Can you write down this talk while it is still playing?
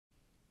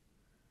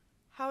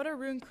How to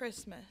ruin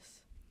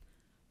Christmas.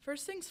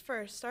 First things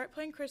first, start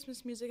playing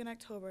Christmas music in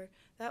October.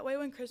 That way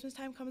when Christmas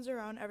time comes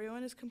around,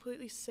 everyone is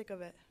completely sick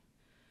of it.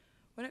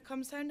 When it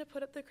comes time to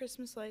put up the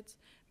Christmas lights,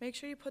 make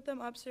sure you put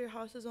them up so your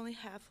house is only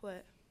half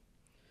lit.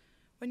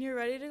 When you're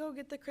ready to go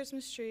get the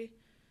Christmas tree,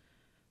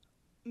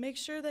 make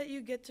sure that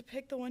you get to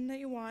pick the one that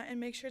you want and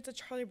make sure it's a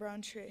Charlie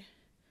Brown tree.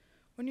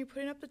 When you're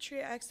putting up the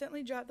tree,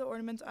 accidentally drop the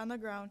ornaments on the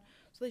ground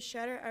so they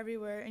shatter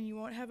everywhere and you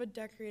won't have a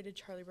decorated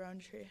Charlie Brown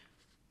tree.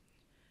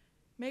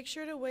 Make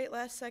sure to wait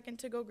last second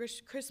to go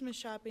Christmas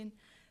shopping.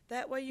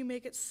 That way you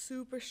make it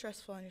super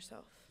stressful on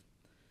yourself.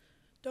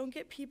 Don't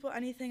get people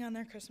anything on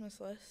their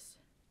Christmas list.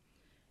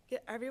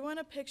 Get everyone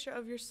a picture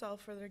of yourself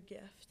for their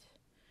gift.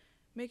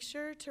 Make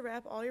sure to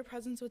wrap all your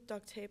presents with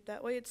duct tape.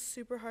 That way it's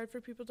super hard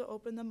for people to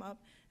open them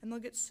up and they'll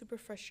get super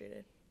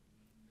frustrated.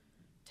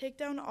 Take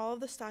down all of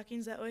the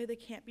stockings, that way they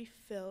can't be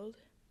filled.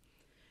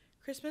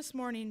 Christmas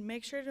morning,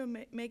 make sure to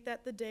make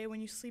that the day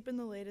when you sleep in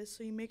the latest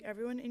so you make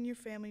everyone in your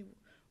family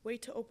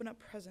wait to open up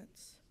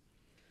presents.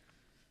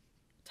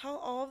 Tell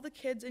all of the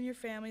kids in your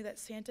family that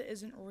Santa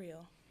isn't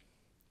real.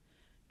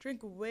 Drink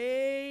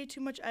way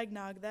too much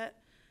eggnog, that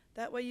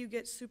way you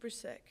get super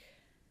sick.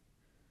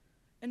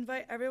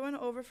 Invite everyone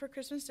over for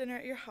Christmas dinner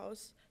at your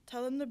house.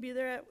 Tell them to be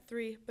there at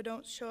 3, but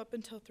don't show up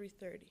until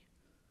 3:30.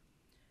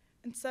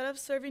 Instead of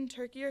serving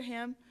turkey or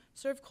ham,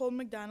 serve cold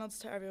McDonald's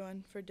to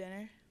everyone for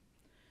dinner.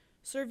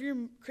 Serve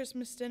your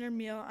Christmas dinner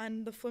meal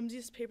on the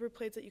flimsiest paper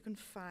plates that you can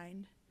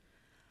find.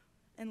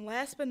 And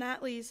last but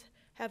not least,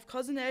 have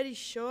Cousin Eddie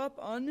show up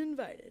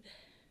uninvited.